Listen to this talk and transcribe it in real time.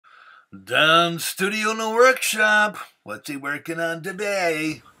Down studio in the workshop. What's he working on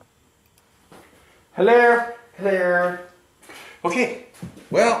today? Hello, hello. Okay,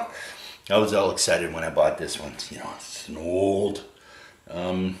 well, I was all excited when I bought this one. You know, it's an old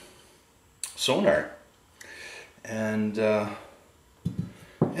Sonor. And yeah,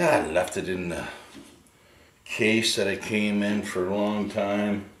 I left it in the case that it came in for a long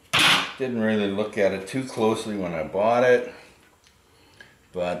time. Didn't really look at it too closely when I bought it.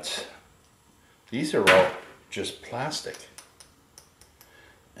 But these are all just plastic.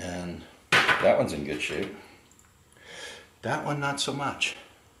 And that one's in good shape. That one, not so much.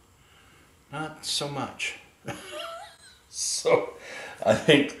 Not so much. So I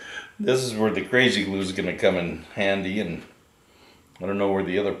think this is where the crazy glue is going to come in handy, and I don't know where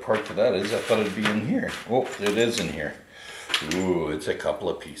the other part to that is. I thought it'd be in here. Oh, it is in here. Ooh, it's a couple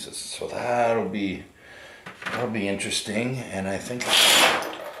of pieces. So that'll be interesting. And I think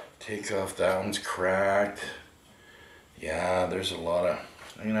I'll take off that one's cracked. Yeah, there's a lot of,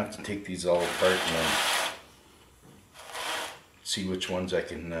 I'm gonna have to take these all apart and then see which ones I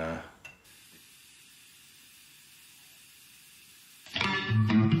can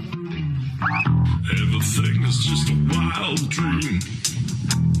Everything is just a wild dream,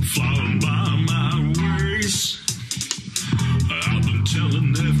 flying by my ways. I've been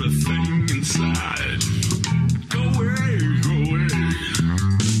telling everything inside, go away, go away.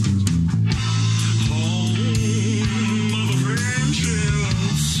 Home of the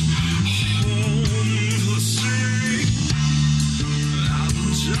ranches, home for the sea. I've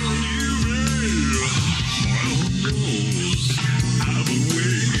been telling you, all knows I've been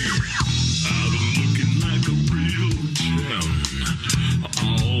waiting. I've been looking like a real gem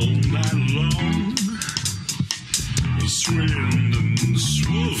all night long, swaying and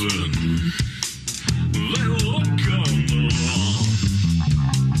swerving. They look on the lawn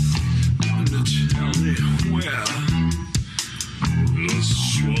to tell me where the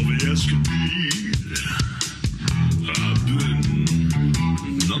suavest could be. I've been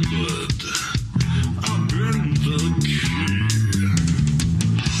numbered. I've been the key.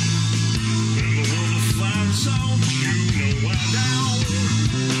 And the world finds out you know why now.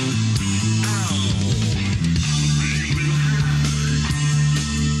 Ow. Really high.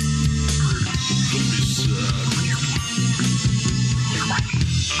 Don't be sad.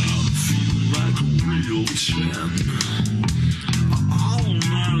 I'm feeling like a real 10 all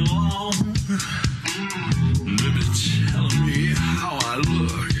night long. Baby, tell me how I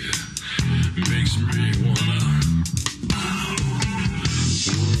look. Makes me wanna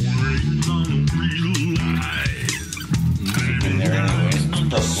wait on a real light. in there anyway.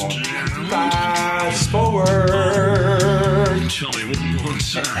 Fast forward. Tell me one more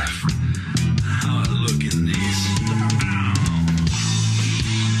time how I look in these.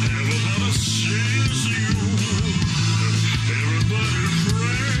 Everybody sees you. Everybody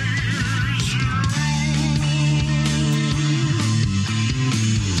prays you.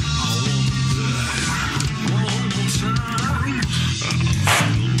 I want that one more time. I'm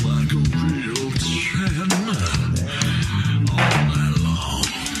feeling like a real 10 all night long.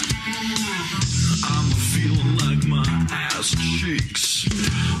 I'm feeling like my ass cheeks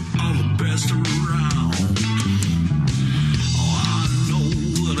are the best around. Oh, I know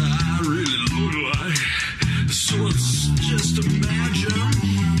what I really look like, so let's just imagine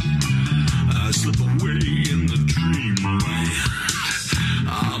I slip away in the dreamland.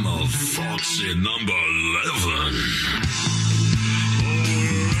 I'm a foxy number 11.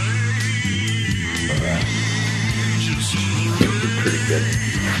 Pretty good.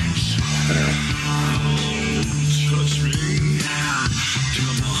 Touch me,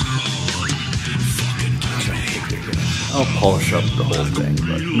 come on, fucking touch me. I'll polish up the whole thing,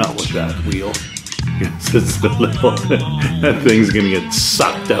 but not with that wheel. It's the little, that thing's gonna get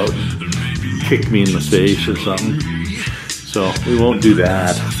sucked out and kick me in the face or something. So we won't do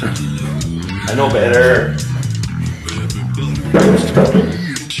that. I know better.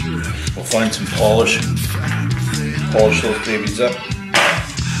 We'll find some polish those babies up,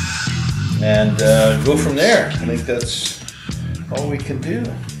 and go from there. I think that's all we can do.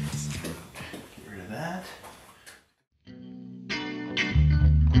 Get rid of that.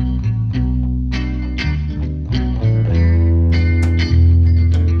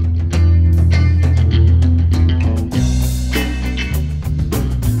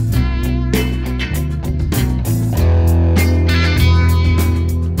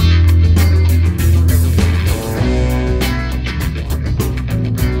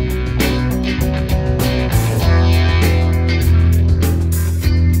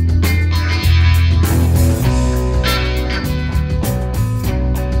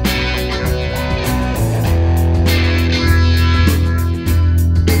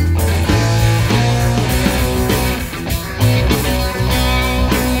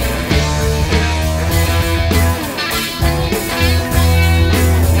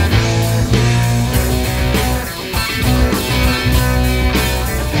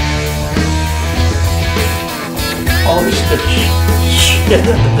 get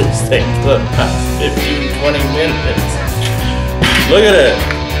into this thing for the past 15, 20 minutes. Look at it.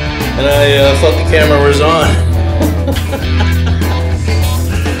 And I thought the camera was on.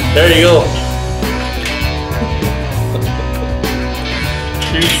 There you go.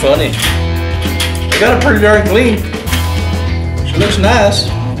 She's funny. I got it pretty darn clean. She looks nice.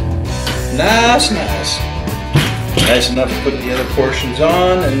 Nice. Nice enough to put the other portions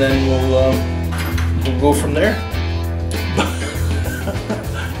on, and then we'll go from there.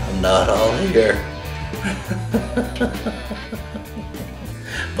 I'm not all here.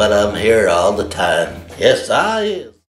 But I'm here all the time. Yes, I am.